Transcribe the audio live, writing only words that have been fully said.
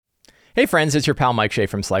Hey friends, it's your pal Mike Shea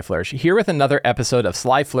from Sly Flourish, here with another episode of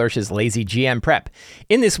Sly Flourish's Lazy GM Prep.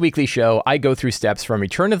 In this weekly show, I go through steps from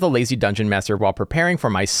Return of the Lazy Dungeon Master while preparing for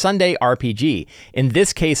my Sunday RPG. In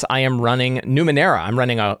this case, I am running Numenera. I'm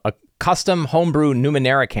running a custom homebrew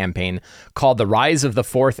Numenera campaign called The Rise of the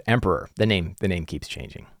Fourth Emperor. The name keeps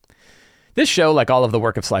changing. This show, like all of the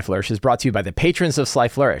work of Sly Flourish, is brought to you by the patrons of Sly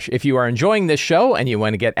Flourish. If you are enjoying this show and you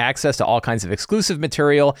want to get access to all kinds of exclusive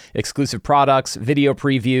material, exclusive products, video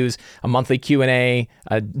previews, a monthly Q&A,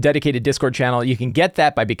 a dedicated Discord channel, you can get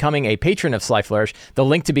that by becoming a patron of Sly Flourish. The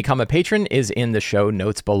link to become a patron is in the show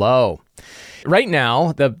notes below. Right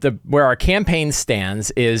now, where our campaign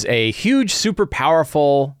stands is a huge, super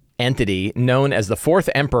powerful entity known as the Fourth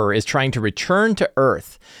Emperor is trying to return to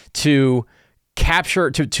Earth to capture,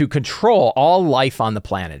 to control all life on the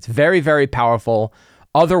planet. It's very, very powerful,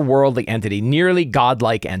 otherworldly entity, nearly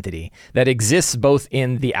godlike entity that exists both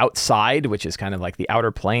in the outside, which is kind of like the outer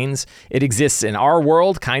planes. It exists in our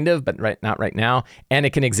world, kind of, but not right now. And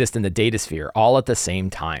it can exist in the data sphere all at the same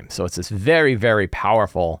time. So it's this very, very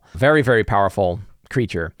powerful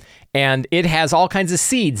creature. And it has all kinds of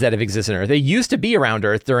seeds that have existed on Earth. They used to be around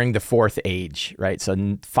Earth during the Fourth Age, right?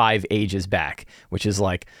 So 5 ages back, which is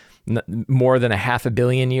like more than 500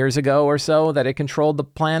 million years ago or so that it controlled the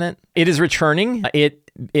planet. It is returning.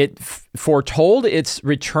 It foretold its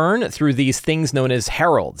return through these things known as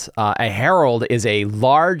heralds. A herald is a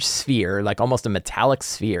large sphere, like almost a metallic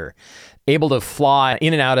sphere, able to fly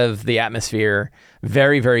in and out of the atmosphere.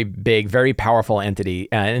 Very, very big, very powerful entity.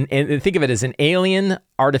 And think of it as an alien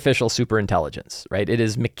artificial superintelligence, right? It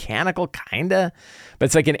is mechanical, kinda, but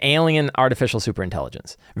it's like an alien artificial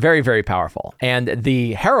superintelligence. Very, very powerful. And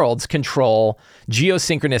the heralds control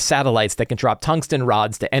geosynchronous satellites that can drop tungsten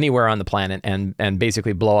rods to anywhere on the planet and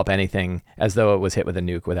basically blow up anything as though it was hit with a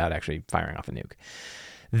nuke without actually firing off a nuke.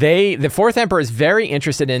 The Fourth Emperor is very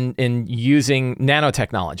interested in using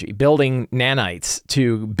nanotechnology, building nanites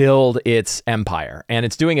to build its empire. And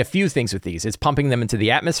it's doing a few things with these. It's pumping them into the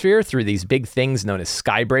atmosphere through these big things known as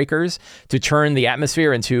skybreakers to turn the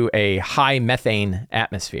atmosphere into a high methane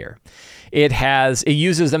atmosphere. It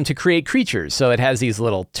uses them to create creatures. So it has these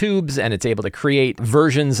little tubes and it's able to create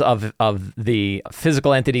versions of the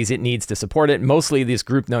physical entities it needs to support it. Mostly this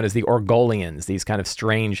group known as the Orgolians, these kind of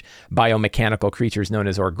strange biomechanical creatures known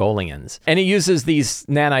as Orgolians. And it uses these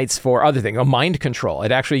nanites for other things, mind control.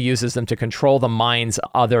 It actually uses them to control the minds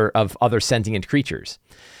of other sentient creatures.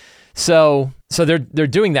 So they're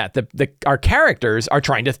doing that. Our characters are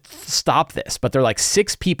trying to stop this, but they're like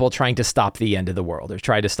 6 people trying to stop the end of the world. They're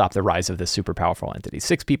trying to stop the rise of this super powerful entity.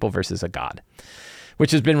 6 people versus a god,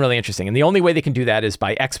 which has been really interesting. And the only way they can do that is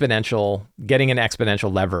by getting an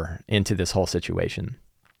exponential lever into this whole situation.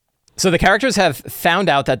 So the characters have found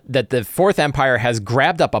out that the Fourth Empire has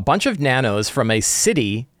grabbed up a bunch of nanos from a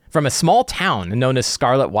small town known as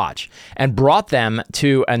Scarlet Watch, and brought them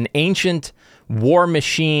to an ancient war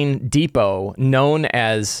machine depot known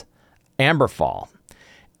as Amberfall.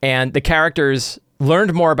 And the characters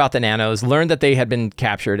learned more about the nanos, learned that they had been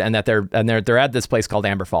captured, and that they're at this place called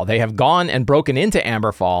Amberfall. They have gone and broken into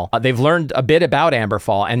Amberfall. They've learned a bit about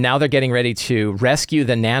Amberfall, and now they're getting ready to rescue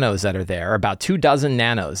the nanos that are there, about 24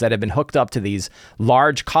 nanos that have been hooked up to these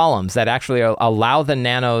large columns that actually allow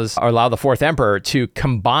the Fourth Emperor to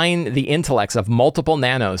combine the intellects of multiple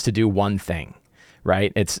nanos to do one thing.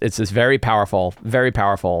 Right? It's this very powerful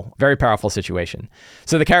situation.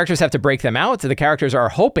 So the characters have to break them out. So the characters are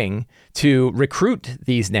hoping to recruit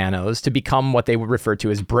these nanos to become what they would refer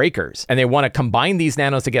to as breakers. And they want to combine these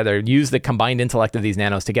nanos together, use the combined intellect of these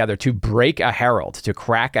nanos together to break a herald, to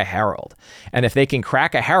crack a herald. And if they can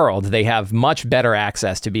crack a herald, they have much better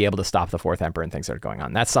access to be able to stop the Fourth Emperor and things that are going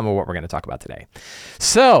on. That's some of what we're going to talk about today.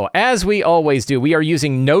 So, as we always do, we are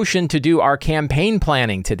using Notion to do our campaign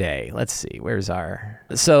planning today. Let's see,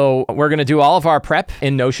 So we're going to do all of our prep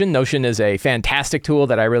in Notion. Notion is a fantastic tool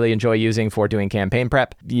that I really enjoy using for doing campaign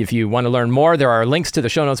prep. If you want to learn more, there are links to the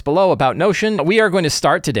show notes below about Notion. We are going to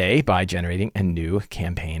start today by generating a new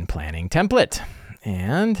campaign planning template.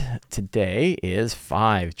 And today is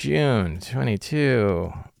 5 June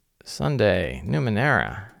 22, Sunday,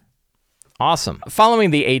 Numenera. Awesome. Following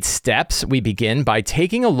the 8 steps, we begin by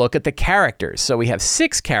taking a look at the characters. So we have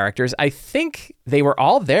 6 characters. I think they were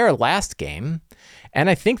all there last game. And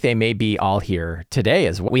I think they may be all here today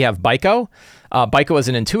as well. We have Baiko. Baiko is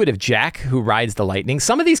an intuitive jack who rides the lightning.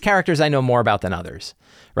 Some of these characters I know more about than others,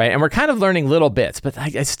 right? And we're kind of learning little bits, but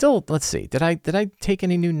I still, let's see. Did I take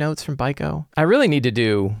any new notes from Baiko? I really need to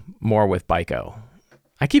do more with Baiko.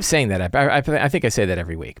 I keep saying that. I think I say that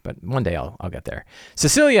every week, but one day I'll get there.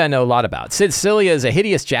 Cecilia I know a lot about. Cecilia is a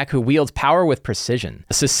hideous jack who wields power with precision.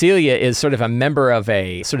 Cecilia is sort of a member of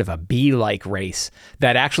a sort of a bee-like race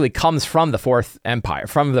that actually comes from the Fourth Empire,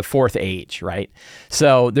 from the Fourth Age, right?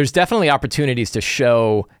 So there's definitely opportunities to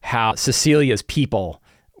show how Cecilia's people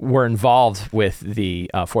were involved with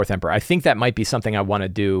the Fourth Emperor. I think that might be something I want to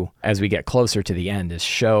do as we get closer to the end, is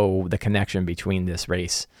show the connection between this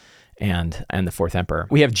race and the Fourth Emperor.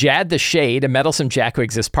 We have Jad the Shade, a meddlesome jack who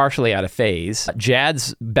exists partially out of phase.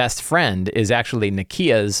 Jad's best friend is actually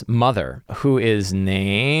Nakia's mother, who is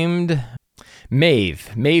named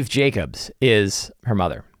Maeve. Maeve Jacobs is her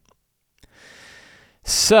mother.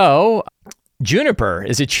 So Juniper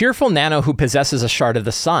is a cheerful nano who possesses a shard of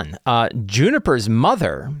the sun. Juniper's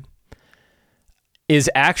mother is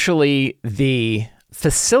actually the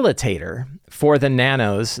facilitator for the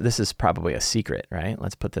nanos. This is probably a secret, right?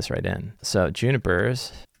 Let's put this right in. So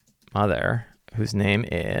Juniper's mother, whose name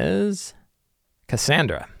is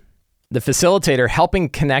Cassandra, the facilitator helping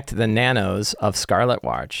connect the nanos of Scarlet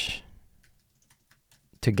Watch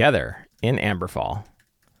together in Amberfall.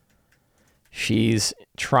 She's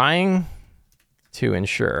trying to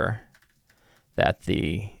ensure that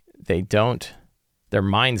their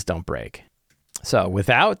minds don't break. So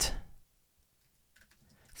without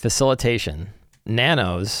facilitation,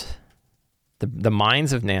 nanos, the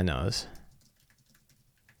minds of nanos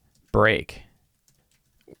break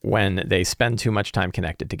when they spend too much time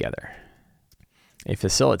connected together. A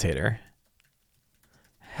facilitator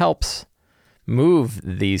helps move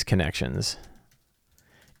these connections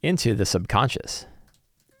into the subconscious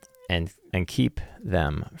and keep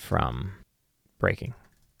them from breaking.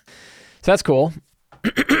 So that's cool.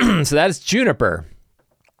 So that is Juniper.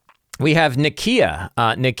 We have Nakia.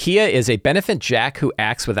 Nakia is a beneficent jack who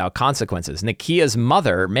acts without consequences. Nakia's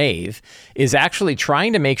mother, Maeve, is actually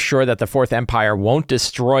trying to make sure that the Fourth Empire won't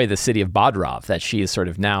destroy the city of Bodrov that she is sort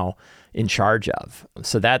of now in charge of.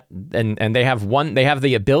 So that, and they have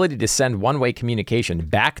the ability to send one-way communication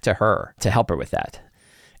back to her to help her with that.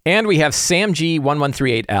 And we have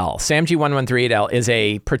SamG1138L. SamG1138L is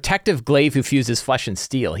a protective glaive who fuses flesh and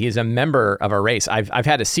steel. He is a member of our race. I've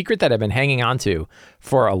had a secret that I've been hanging on to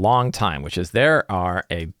for a long time, which is there are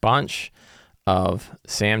a bunch of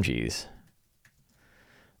SamGs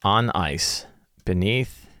on ice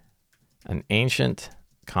beneath an ancient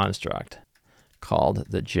construct called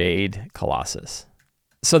the Jade Colossus.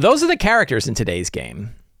 So those are the characters in today's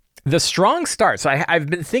game. The strong start. So I've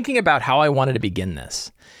been thinking about how I wanted to begin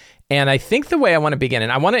this. And I think the way I want to begin,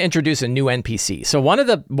 and I want to introduce a new NPC. So one of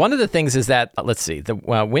the things is that, let's see, the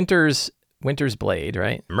Winter's Blade,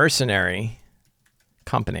 right? Mercenary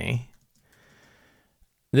company.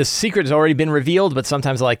 This secret has already been revealed, but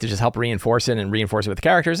sometimes I like to just help reinforce it and reinforce it with the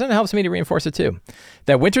characters, and it helps me to reinforce it too.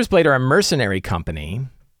 That Winter's Blade are a mercenary company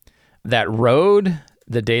that rode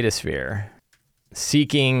the datasphere,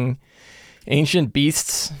 seeking ancient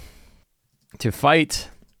beasts to fight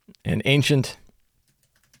an ancient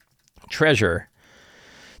treasure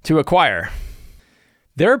to acquire.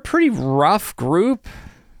 They're a pretty rough group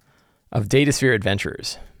of datasphere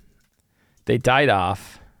adventurers. They died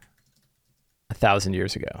off 1,000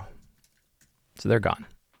 years ago. So they're gone.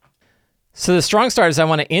 So the strong starters I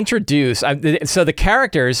want to introduce, so the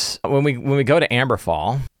characters, when we go to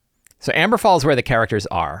Amberfall, so Amberfall is where the characters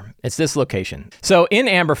are. It's this location. So in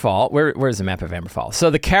Amberfall, where's the map of Amberfall? So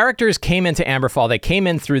the characters came into Amberfall. They came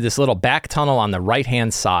in through this little back tunnel on the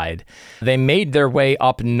right-hand side. They made their way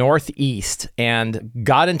up northeast and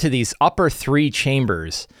got into these upper 3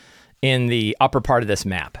 chambers in the upper part of this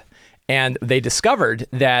map. And they discovered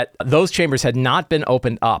that those chambers had not been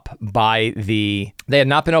opened up by the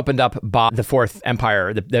Fourth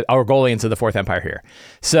Empire, the Orgolians of the Fourth Empire here.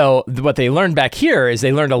 So what they learned back here is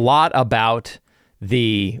they learned a lot about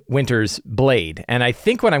the Winter's Blade. And I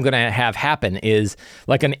think what I'm going to have happen is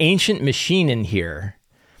like an ancient machine in here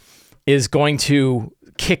is going to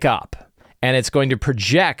kick up and it's going to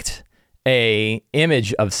project a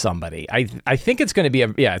image of somebody. I think it's going to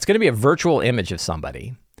be a virtual image of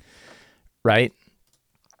somebody. Right?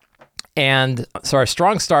 And so our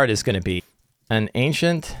strong start is going to be an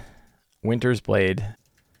ancient Winter's Blade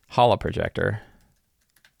holoprojector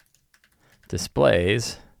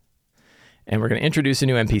displays, and we're going to introduce a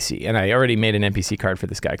new NPC. And I already made an NPC card for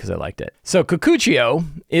this guy because I liked it. So Cucuccio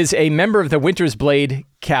is a member of the Winter's Blade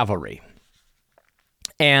Cavalry.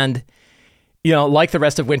 And like the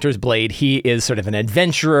rest of Winter's Blade, he is sort of an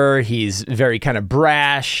adventurer. He's very kind of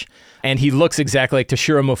brash, and he looks exactly like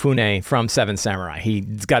Toshiro Mifune from Seven Samurai.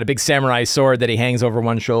 He's got a big samurai sword that he hangs over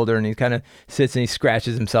one shoulder, and he kind of sits and he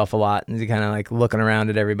scratches himself a lot, and he's kind of like looking around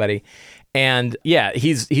at everybody. And yeah,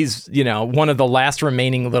 he's one of the last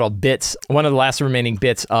remaining bits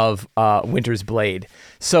of Winter's Blade.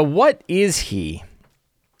 So what is he?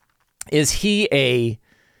 Is he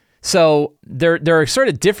so there are sort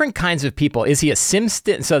of different kinds of people. Is he a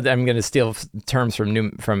Simstin? So I'm going to steal terms from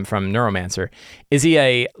Neuromancer. Is he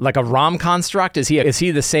a ROM construct? Is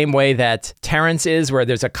he the same way that Terrence is, where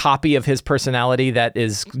there's a copy of his personality that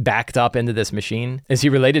is backed up into this machine? Is he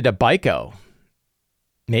related to Baiko?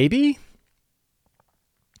 Maybe.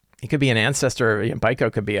 He could be an ancestor.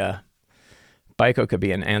 Baiko could be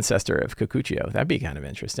an ancestor of Kikuchio. That'd be kind of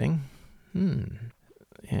interesting.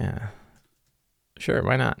 Yeah. Sure,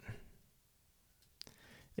 why not?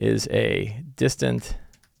 Is a distant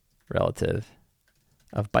relative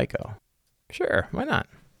of Baiko. Sure, why not?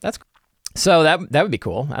 So that would be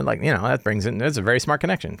cool. I'd like, that brings in, that's a very smart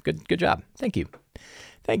connection. Good job. Thank you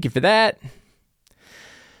for that.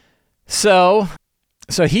 So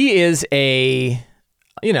he is a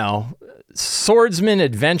swordsman,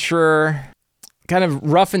 adventurer, kind of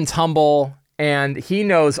rough and tumble, and he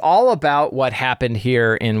knows all about what happened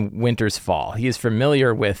here in Winter's Fall. He is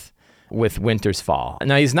familiar with Winter's Fall.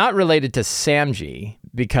 Now, he's not related to Samji,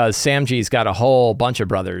 because Samji's got a whole bunch of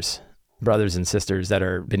brothers and sisters that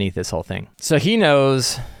are beneath this whole thing. So he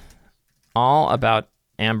knows all about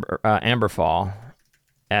Amberfall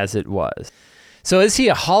as it was. So is he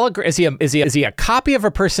a hologram? Is he a copy of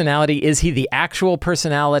a personality? Is he the actual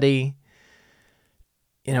personality?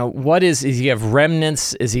 What does he have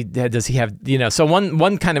remnants? Does he have, so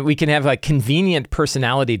one kind of, we can have like convenient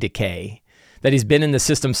personality decay, that he's been in the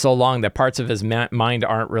system so long that parts of his mind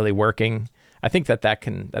aren't really working. I think that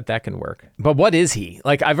can work. But what is he?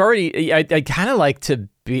 Like, I kind of like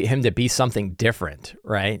him to be something different,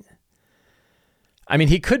 right? I mean,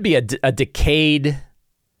 he could be a decayed,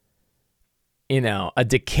 a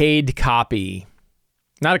decayed copy,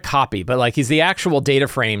 not a copy, but like he's the actual data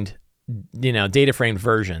framed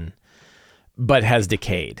version, but has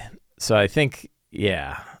decayed. So I think,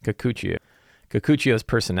 yeah, Kikuchio's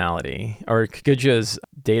personality, or Kikuchio's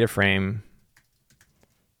data frame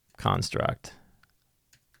construct,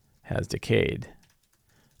 has decayed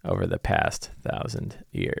over the past 1,000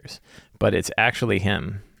 years. But it's actually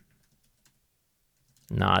him,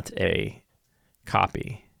 not a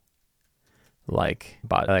copy. Like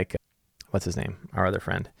what's his name? Our other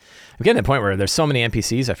friend. I'm getting to the point where there's so many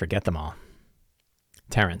NPCs, I forget them all.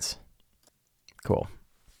 Terrence. Cool.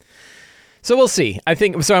 So we'll see. I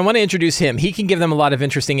want to introduce him. He can give them a lot of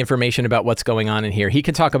interesting information about what's going on in here. He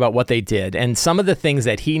can talk about what they did. And some of the things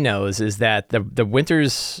that he knows is that the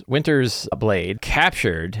Winter's Blade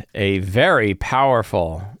captured a very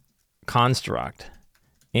powerful construct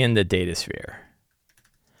in the datasphere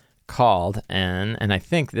called and I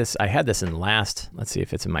think I had this in let's see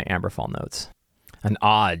if it's in my Amberfall notes, an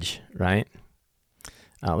Oj, right?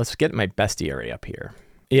 Let's get my bestiary up here.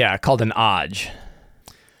 Yeah, called an Oj.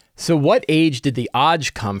 So what age did the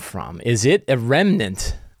Oj come from? Is it a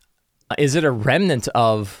remnant? Is it a remnant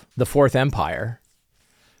of the Fourth Empire?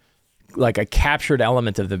 Like a captured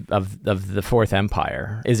element of the Fourth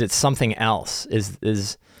Empire? Is it something else?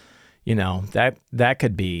 Is that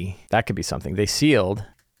could be something. They sealed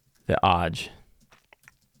the Oj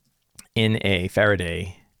in a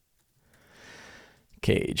Faraday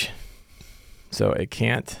cage, so it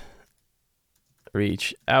can't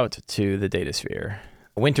reach out to the datasphere.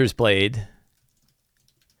 Winter's Blade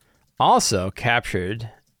also captured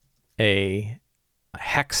a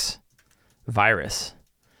hex virus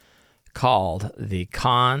called the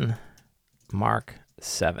Con Mark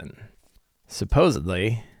 7.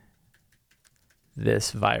 Supposedly,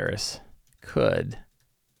 this virus could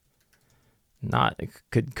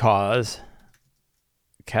cause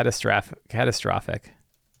catastrophic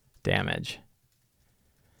damage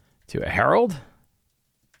to a herald,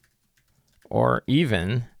 or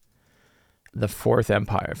even the Fourth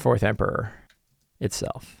Emperor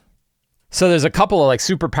itself. So there's a couple of like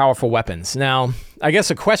super powerful weapons. Now, I guess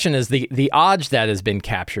the question is the Oj that has been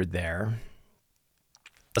captured there.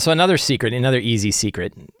 So another easy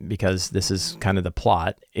secret, because this is kind of the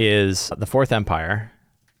plot, is the Fourth Empire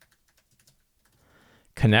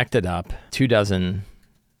connected up 24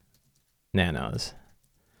 nanos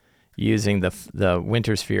using the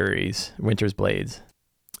Winter's Blades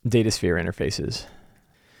datasphere interfaces.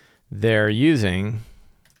 They're using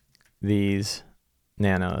these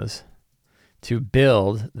nanos to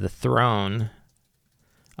build the throne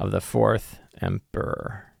of the fourth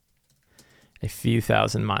emperor, a few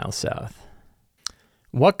thousand miles south.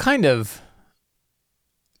 What kind of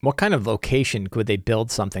location could they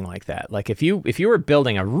build something like that? Like if you were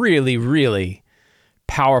building a really, really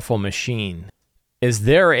powerful machine, is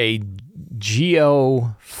there a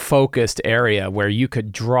geo-focused area where you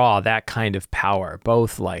could draw that kind of power?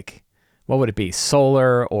 Both like, what would it be?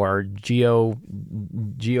 Solar or geo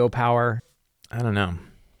power? I don't know.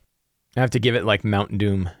 I have to give it like Mount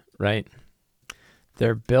Doom, right?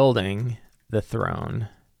 They're building the throne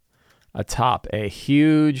atop a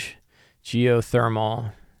huge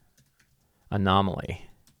geothermal anomaly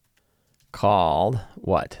called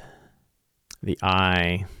what? The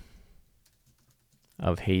Eye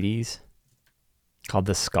of Hades, called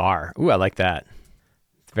the Scar. Ooh, I like that.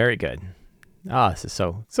 Very good. This is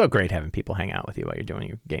so great having people hang out with you while you're doing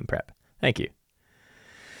your game prep. Thank you.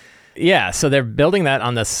 Yeah, so they're building that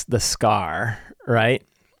on the Scar, right?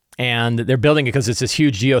 And they're building it because it's this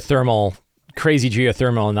huge crazy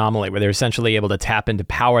geothermal anomaly where they're essentially able to tap into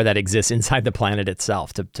power that exists inside the planet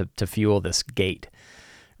itself to fuel this gate,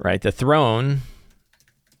 right? The throne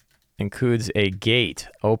includes a gate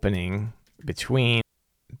opening between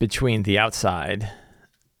the outside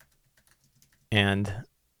and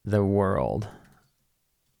the world,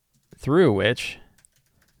 through which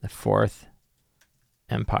the fourth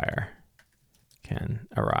empire can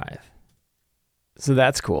arrive. So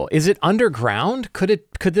that's cool. Is it underground? Could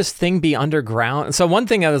this thing be underground? So one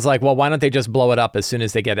thing I was like, well, why don't they just blow it up as soon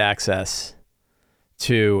as they get access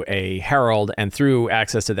to a herald, and through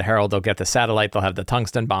access to the herald, they'll get the satellite, they'll have the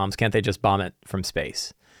tungsten bombs. Can't they just bomb it from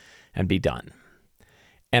space and be done?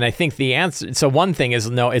 And I think the answer, so one thing is,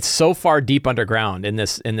 no, it's so far deep underground in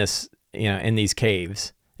this, in these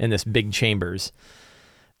caves, in this big chambers,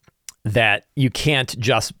 that you can't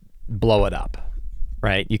just blow it up,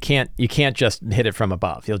 right? You can't just hit it from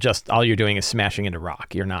above. All you're doing is smashing into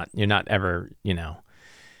rock. You're not ever,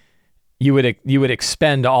 you would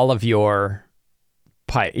expend all of your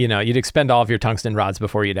you'd expend all of your tungsten rods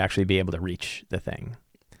before you'd actually be able to reach the thing.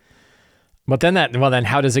 But then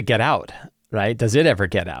how does it get out? Right? Does it ever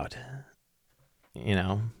get out? You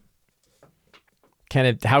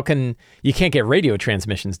can't get radio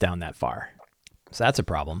transmissions down that far. So that's a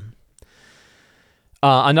problem.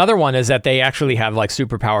 Another one is that they actually have like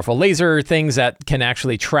super powerful laser things that can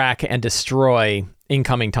actually track and destroy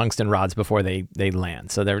incoming tungsten rods before they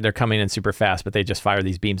land. So they're coming in super fast, but they just fire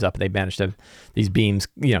these beams up. They manage to, these beams,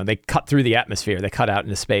 they cut through the atmosphere, they cut out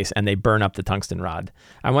into space, and they burn up the tungsten rod.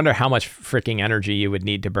 I wonder how much freaking energy you would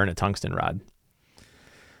need to burn a tungsten rod.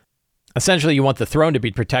 Essentially, you want the throne to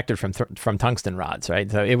be protected from tungsten rods, right?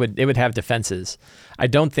 So it would have defenses. I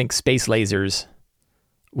don't think space lasers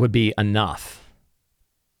would be enough.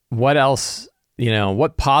 What else?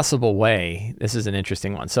 What possible way? This is an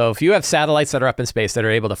interesting one. So if you have satellites that are up in space that are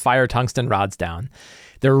able to fire tungsten rods down,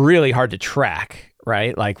 they're really hard to track,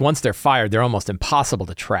 right? Like once they're fired, they're almost impossible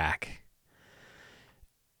to track.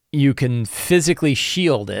 You can physically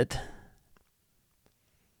shield it.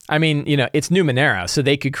 I mean, it's Numenera, so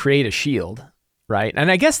they could create a shield, right? And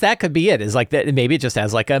I guess that could be it, is like that. Maybe it just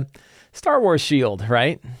has like a Star Wars shield,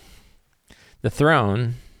 right? The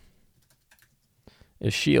throne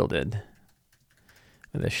is shielded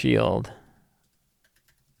with a shield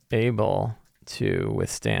able to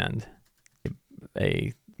withstand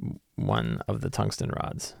one of the tungsten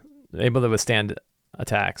rods, able to withstand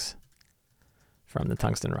attacks from the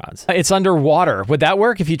tungsten rods. It's underwater. Would that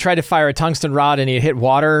work? If you tried to fire a tungsten rod and you hit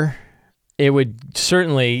water, it would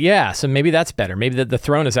certainly, yeah. So maybe that's better. Maybe the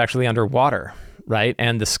throne is actually underwater, right?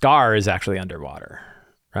 And the Scar is actually underwater,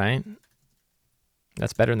 right?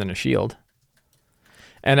 That's better than a shield.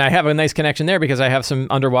 And I have a nice connection there because I have some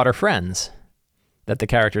underwater friends that the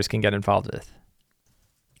characters can get involved with.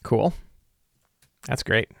 Cool. That's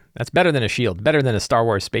great. That's better than a shield, better than a Star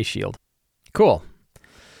Wars space shield. Cool.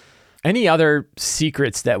 Any other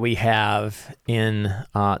secrets that we have in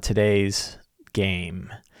today's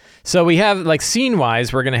game? So we have, like,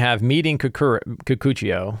 scene-wise, we're going to have meeting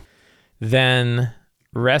Kikuchio, then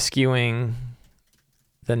rescuing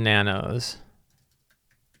the nanos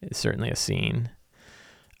is certainly a scene.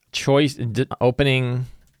 Opening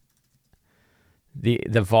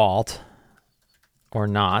the vault or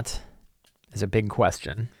not is a big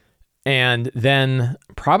question. And then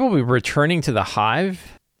probably returning to the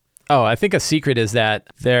hive. Oh, I think a secret is that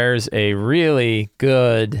there's a really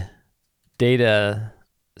good data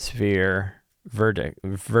sphere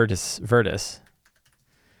Vertis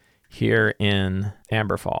here in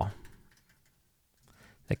Amberfall.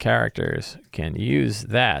 The characters can use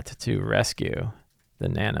that to rescue the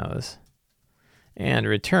nanos and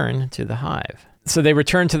return to the hive. So they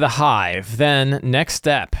return to the hive. Then next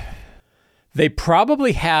step, they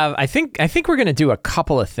probably have, I think we're going to do a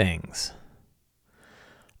couple of things.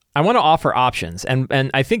 I want to offer options,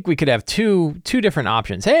 and I think we could have two different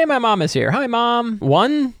options. Hey, my mom is here. Hi, Mom.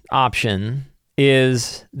 One option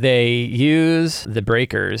is they use the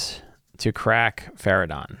breakers to crack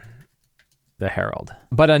Faradon, the Herald.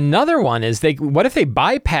 But another one is what if they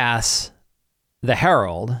bypass the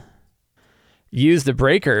Herald, use the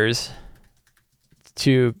breakers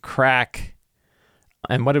to crack,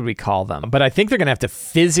 and what did we call them? But I think they're going to have to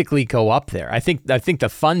physically go up there. I think the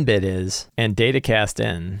fun bit is, and datacast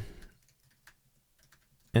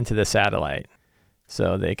into the satellite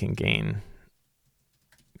so they can gain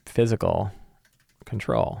physical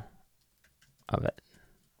control of it.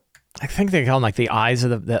 I think they call them like the eyes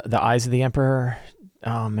of the eyes of the Emperor.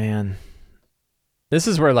 Oh man. This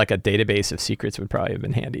is where like a database of secrets would probably have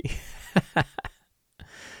been handy.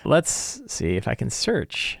 Let's see if I can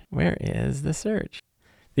search. Where is the search?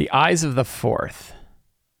 The Eyes of the Fourth.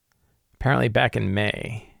 Apparently back in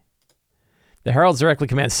May. The Heralds directly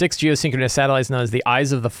command 6 geosynchronous satellites known as the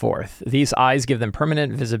Eyes of the Fourth. These eyes give them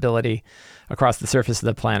permanent visibility across the surface of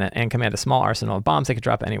the planet and command a small arsenal of bombs they can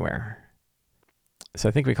drop anywhere. So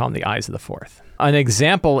I think we call them the Eyes of the Fourth. An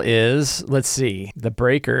example is, let's see, the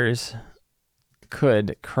breakers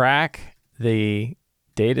could crack the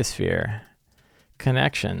datasphere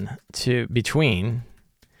connection between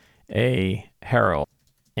a Herald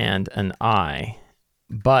and an eye,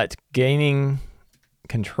 but gaining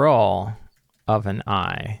control of an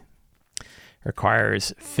eye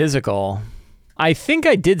requires physical. I think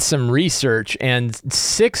I did some research, and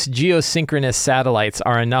 6 geosynchronous satellites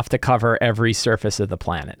are enough to cover every surface of the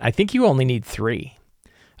planet. I think you only need 3.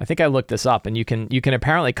 I think I looked this up, and you can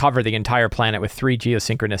apparently cover the entire planet with 3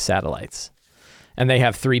 geosynchronous satellites. And they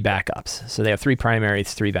have 3 backups. So they have 3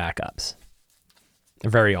 primaries, 3 backups.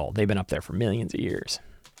 They're very old. They've been up there for millions of years.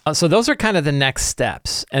 So those are kind of the next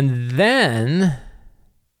steps. And then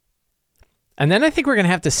I think we're going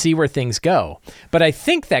to have to see where things go. But I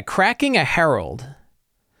think that cracking a Herald...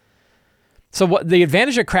 So what the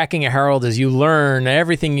advantage of cracking a Herald is you learn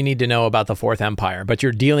everything you need to know about the Fourth Empire, but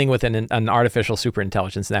you're dealing with an artificial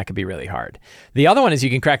superintelligence, and that could be really hard. The other one is you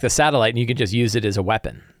can crack the satellite, and you can just use it as a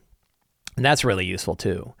weapon. And that's really useful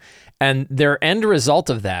too. And their end result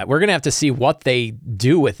of that, we're going to have to see what they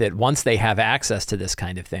do with it once they have access to this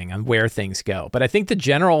kind of thing and where things go. But I think the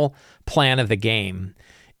general plan of the game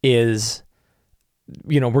is,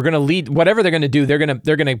 we're going to lead whatever they're going to do. They're going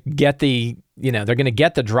to get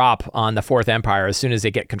the drop on the Fourth Empire as soon as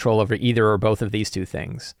they get control over either or both of these two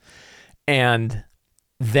things. And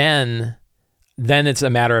then it's a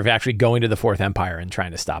matter of actually going to the Fourth Empire and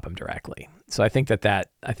trying to stop them directly. So I think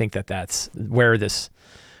that's where this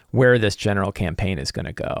general campaign is going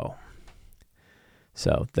to go.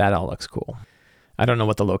 So that all looks cool. I don't know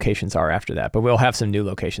what the locations are after that, but we'll have some new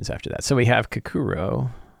locations after that. So we have Kukuchio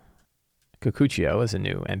is a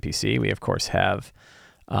new NPC. We of course have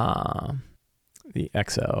the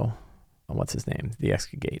Exo. What's his name? The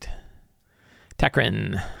Excagate.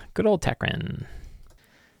 Tekrin. Good old Tekrin.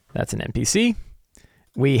 That's an NPC.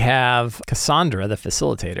 We have Cassandra, the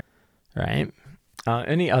facilitator, right?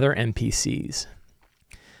 Any other NPCs?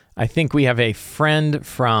 I think we have a friend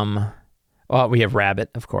from, we have Rabbit,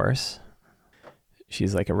 of course.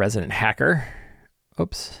 She's like a resident hacker.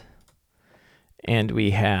 Oops. And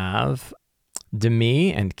we have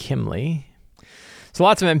Demi and Kimley. So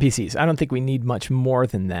lots of NPCs. I don't think we need much more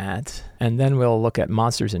than that. And then we'll look at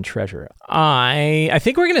monsters and treasure. I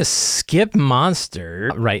think we're going to skip monster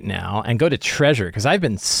right now and go to treasure, because I've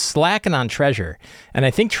been slacking on treasure. And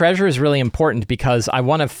I think treasure is really important because I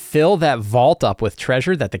want to fill that vault up with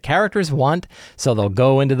treasure that the characters want, so they'll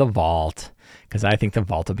go into the vault, because I think the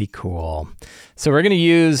vault will be cool. So we're going to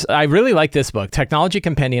use, I really like this book, Technology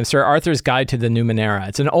Compendium, Sir Arthur's Guide to the Numenera.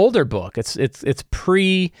 It's an older book. It's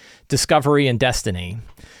pre-Discovery and Destiny,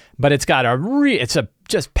 but it's got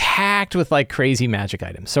just packed with like crazy magic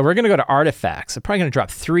items. So we're going to go to artifacts. I'm probably going to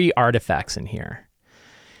drop 3 artifacts in here.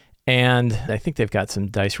 And I think they've got some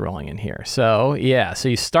dice rolling in here. So yeah, so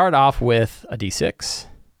you start off with a D6.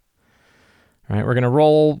 All right, we're gonna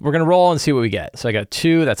roll and see what we get. So I got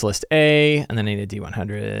 2, that's list A, and then I need a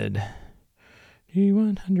D100.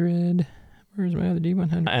 D100, where's my other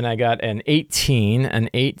D100? And I got an 18. An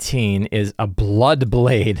 18 is a blood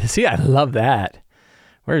blade. See, I love that.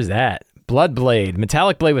 Where's that? Blood blade,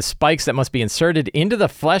 metallic blade with spikes that must be inserted into the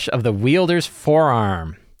flesh of the wielder's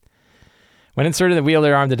forearm. When inserted in the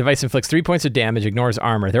wielder arm, the device inflicts 3 points of damage, ignores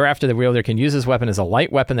armor. Thereafter, the wielder can use his weapon as a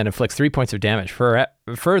light weapon that inflicts 3 points of damage.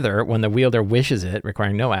 Further, when the wielder wishes it,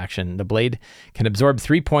 requiring no action, the blade can absorb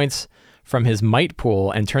 3 points from his might pool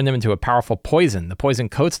and turn them into a powerful poison. The poison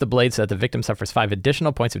coats the blade so that the victim suffers 5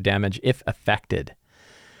 additional points of damage if affected.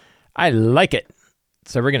 I like it.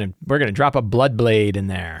 So we're gonna drop a blood blade in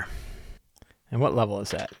there. And what level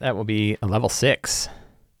is that? That will be a level 6.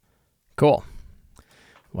 Cool.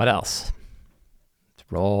 What else? Let's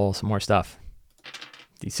roll some more stuff.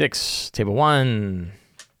 D6, table 1.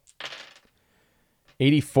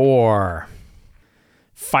 84.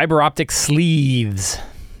 Fiber optic sleeves.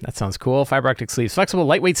 That sounds cool. Fiber optic sleeves. Flexible,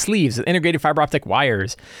 lightweight sleeves with integrated fiber optic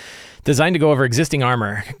wires. Designed to go over existing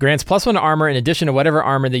armor. Grants +1 armor in addition to whatever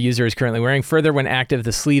armor the user is currently wearing. Further, when active,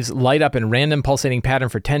 the sleeves light up in random pulsating pattern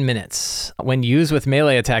for 10 minutes. When used with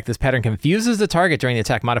melee attack, this pattern confuses the target during the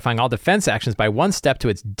attack, modifying all defense actions by 1 step to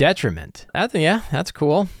its detriment. That's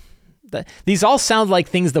cool. These all sound like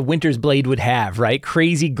things the Winter's Blade would have, right?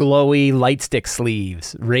 Crazy, glowy light stick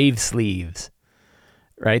sleeves, rave sleeves,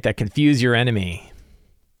 right? That confuse your enemy.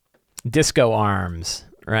 Disco arms,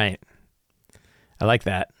 right? I like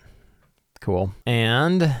that. Cool.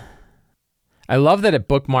 And I love that it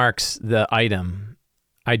bookmarks the item.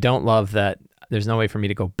 I don't love that there's no way for me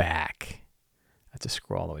to go back. I have to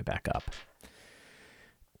scroll all the way back up.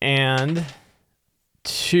 And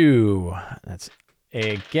 2, that's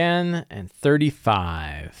A again, and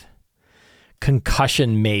 35.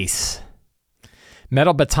 Concussion mace.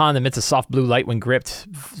 Metal baton emits a soft blue light when gripped.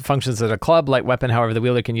 Functions as a club light weapon. However, the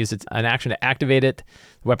wielder can use an action to activate it.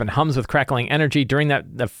 The weapon hums with crackling energy. During that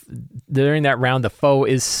round, the foe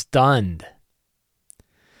is stunned.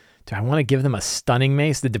 Do I want to give them a stunning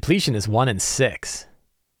mace? The depletion is 1 in 6,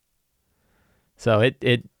 so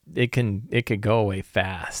it could go away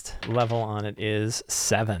fast. Level on it is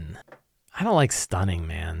 7. I don't like stunning,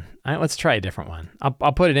 man. Let's try a different one.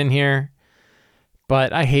 I'll put it in here.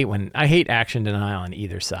 But I hate action denial on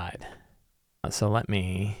either side. So let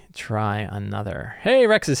me try another. Hey,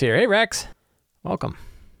 Rex is here. Hey, Rex. Welcome.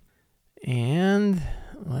 And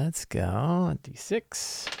let's go.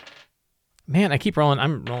 D6. Man, I keep rolling.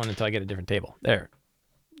 I'm rolling until I get a different table. There.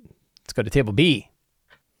 Let's go to table B.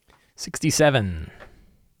 67.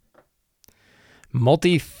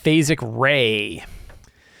 Multiphasic ray.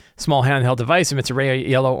 Small handheld device emits a ray of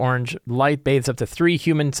yellow-orange light, bathes up to 3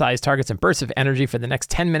 human-sized targets in bursts of energy for the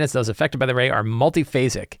next 10 minutes. Those affected by the ray are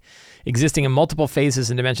multiphasic, existing in multiple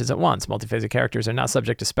phases and dimensions at once. Multiphasic characters are not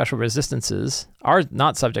subject to special resistances,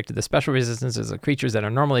 of creatures that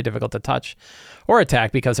are normally difficult to touch or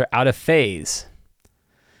attack because they're out of phase.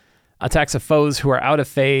 Attacks of foes who are out of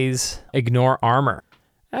phase ignore armor.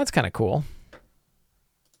 That's kind of cool.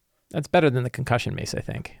 That's better than the concussion mace, I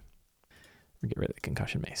think. We get rid of the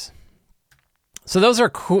concussion mace. So those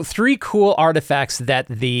are 3 cool artifacts that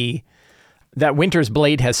Winter's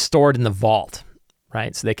Blade has stored in the vault,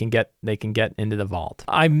 right? So they can get into the vault.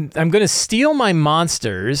 I'm going to steal my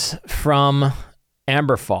monsters from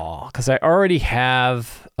Amberfall because I already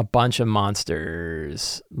have a bunch of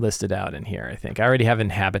monsters listed out in here. I think I already have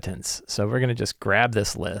inhabitants. So we're going to just grab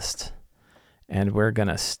this list and we're going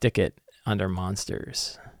to stick it under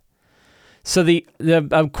monsters. So the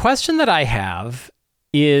question that I have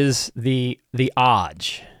is the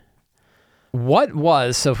Odge. What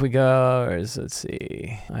was, so if we go, let's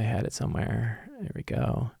see, I had it somewhere. There we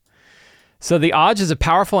go. So the Odge is a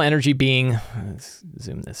powerful energy being, let's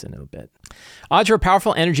zoom this in a bit. Odge are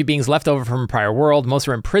powerful energy beings left over from a prior world. Most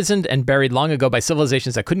were imprisoned and buried long ago by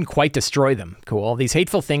civilizations that couldn't quite destroy them. Cool. These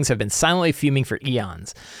hateful things have been silently fuming for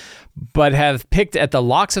eons, but have picked at the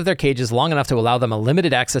locks of their cages long enough to allow them a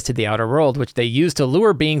limited access to the outer world, which they use to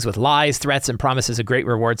lure beings with lies, threats, and promises of great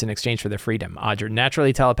rewards in exchange for their freedom. Odge are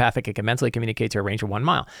naturally telepathic and can mentally communicate to a range of 1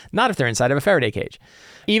 mile, not if they're inside of a Faraday cage.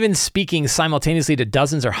 Even speaking simultaneously to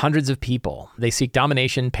dozens or hundreds of people, they seek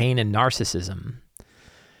domination, pain, and narcissism.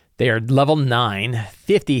 They are level 9,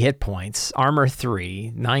 50 hit points, armor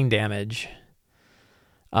 3, 9 damage.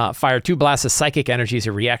 Fire 2 blasts of psychic energy as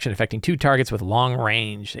a reaction affecting 2 targets with long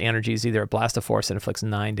range. The energy is either a blast of force that inflicts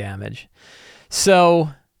 9 damage.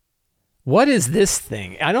 So, what is this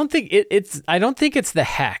thing? I don't think it's the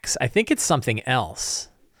hex. I think it's something else.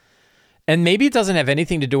 And maybe it doesn't have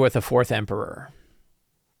anything to do with the 4th Emperor.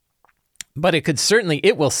 But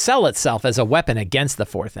it will sell itself as a weapon against the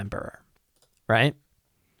 4th Emperor, right?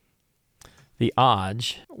 The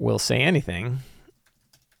Odge will say anything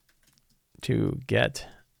to get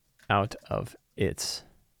out of its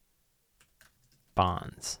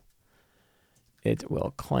bonds. It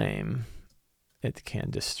will claim it can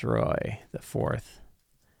destroy the 4th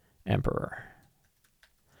Emperor.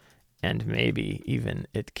 And maybe even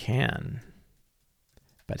it can.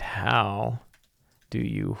 But how do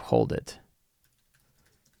you hold it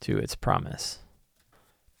to its promise?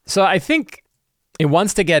 So I think It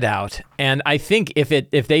wants to get out, and I think if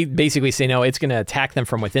they basically say no, it's going to attack them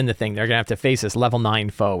from within the thing, they're going to have to face this level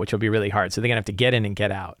 9 foe, which will be really hard. So they're going to have to get in and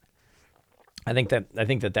get out. I think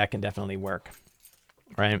that can definitely work,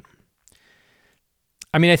 right?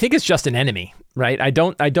 I mean, I think it's just an enemy, right? I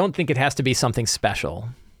don't think it has to be something special.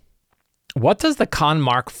 What does the Con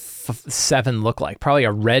Mark 7 look like? Probably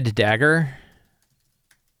a red dagger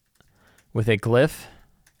with a glyph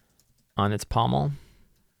on its pommel.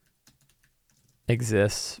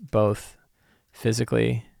 Exists both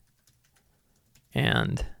physically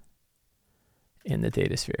and in the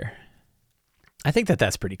data sphere. I think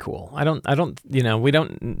that's pretty cool. I don't, we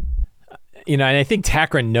don't, and I think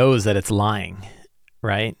Takran knows that it's lying,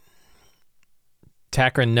 right?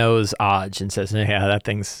 Takran knows Aj and says, yeah, that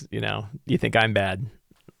thing's, you think I'm bad.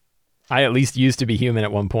 I at least used to be human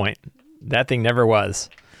at one point. That thing never was.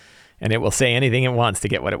 And it will say anything it wants to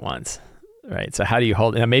get what it wants. Right. So how do you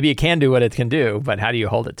hold it? Now, maybe it can do what it can do, but how do you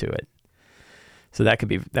hold it to it? So that could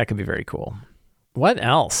be very cool. What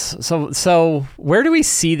else? So where do we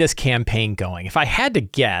see this campaign going? If I had to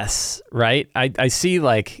guess, right, I see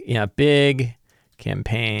big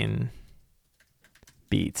campaign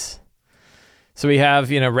beats. So we have,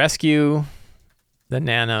 rescue the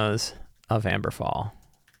nanos of Amberfall.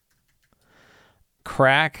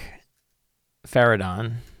 Crack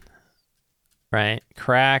Faradon, right?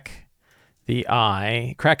 Crack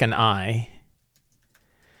an eye,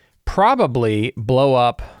 probably blow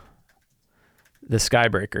up the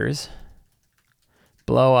Skybreakers,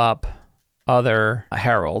 blow up other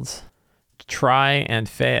heralds, try and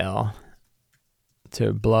fail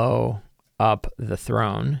to blow up the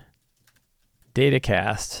throne,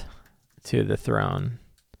 datacast to the throne,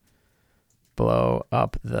 blow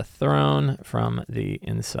up the throne from the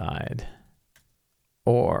inside,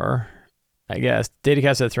 or I guess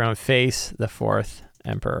datacast to the throne, face the 4th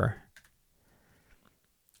Emperor,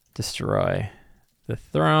 destroy the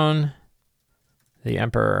throne, the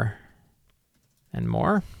Emperor, and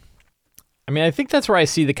more. I mean, I think that's where I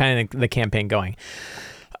see the campaign going.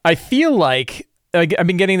 I feel like I've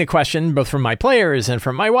been getting the question both from my players and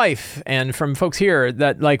from my wife and from folks here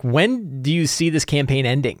that when do you see this campaign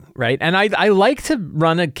ending, right? And I like to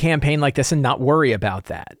run a campaign like this and not worry about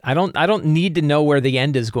that. I don't need to know where the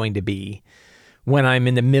end is going to be when I'm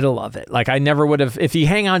in the middle of it. I never would have, if you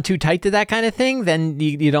hang on too tight to that kind of thing, then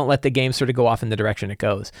you don't let the game sort of go off in the direction it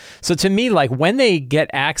goes. So to me, when they get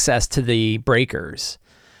access to the breakers,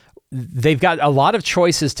 they've got a lot of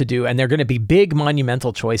choices to do, and they're going to be big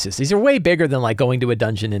monumental choices. These are way bigger than going to a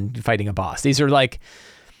dungeon and fighting a boss. These are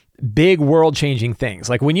big world-changing things.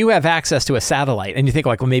 When you have access to a satellite and you think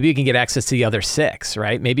well, maybe you can get access to the other 6,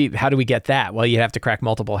 right? Maybe how do we get that? Well, you have to crack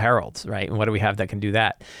multiple heralds, right? And what do we have that can do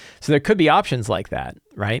that? So there could be options like that,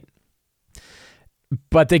 right?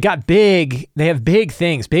 But they have big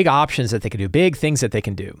things, big options that they can do, big things that they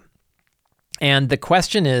can do. And the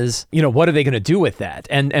question is, what are they going to do with that?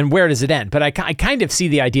 And where does it end? But I kind of see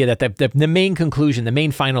the idea that the main conclusion, the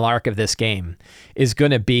main final arc of this game is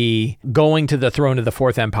going to be going to the throne of the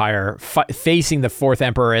 4th Empire, facing the 4th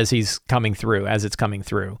Emperor as it's coming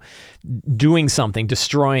through, doing something,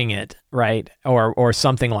 destroying it, right? Or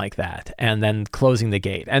something like that, and then closing the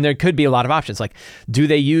gate. And there could be a lot of options. Do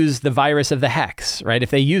they use the virus of the Hex, right?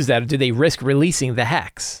 If they use that, do they risk releasing the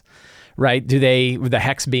Hex? Right? The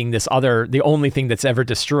Hex being the only thing that's ever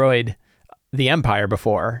destroyed the Empire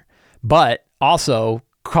before, but also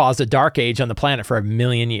caused a dark age on the planet for 1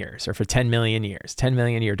 million years or for 10 million years, 10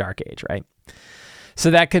 million year dark age, right?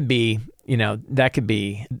 So that could be, that could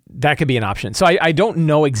be an option. So I don't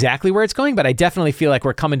know exactly where it's going, but I definitely feel like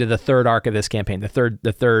we're coming to the 3rd arc of this campaign, the third,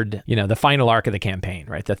 the final arc of the campaign,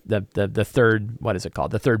 right? The third, what is it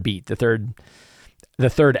called? The third beat, the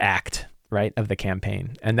third act, right, of the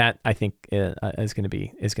campaign. And that I think is going to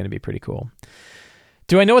be pretty cool.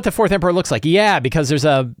 Do I know what the 4th Emperor looks like? Yeah, because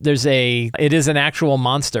it is an actual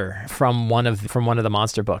monster from one of the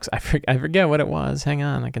monster books. I forget what it was. Hang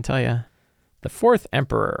on, I can tell you. The 4th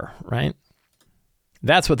Emperor, right?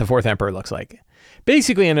 That's what the 4th Emperor looks like.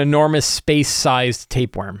 Basically an enormous space-sized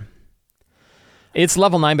tapeworm. It's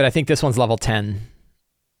level 9, but I think this one's level 10,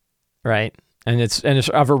 right? And it's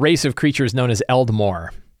of a race of creatures known as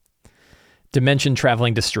Eldmore. Dimension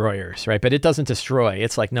traveling destroyers, right? But it doesn't destroy.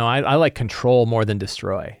 It's no, I like control more than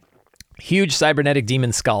destroy. Huge cybernetic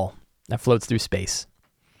demon skull that floats through space.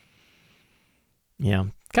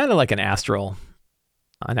 Kind of like an astral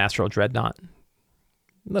dreadnought.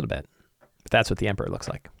 A little bit. But that's what the Emperor looks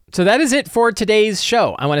like. So that is it for today's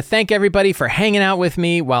show. I want to thank everybody for hanging out with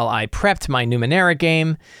me while I prepped my Numenera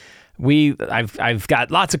game. I've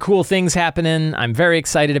got lots of cool things happening. I'm very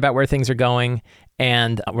excited about where things are going.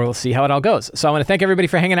 and we'll see how it all goes. So I want to thank everybody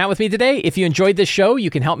for hanging out with me today. If you enjoyed this show,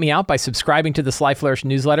 you can help me out by subscribing to the Sly Flourish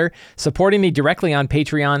newsletter, supporting me directly on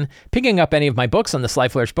Patreon, picking up any of my books on the Sly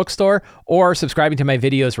Flourish bookstore, or subscribing to my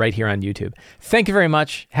videos right here on YouTube. Thank you very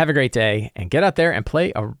much. Have a great day, and get out there and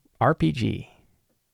play a RPG.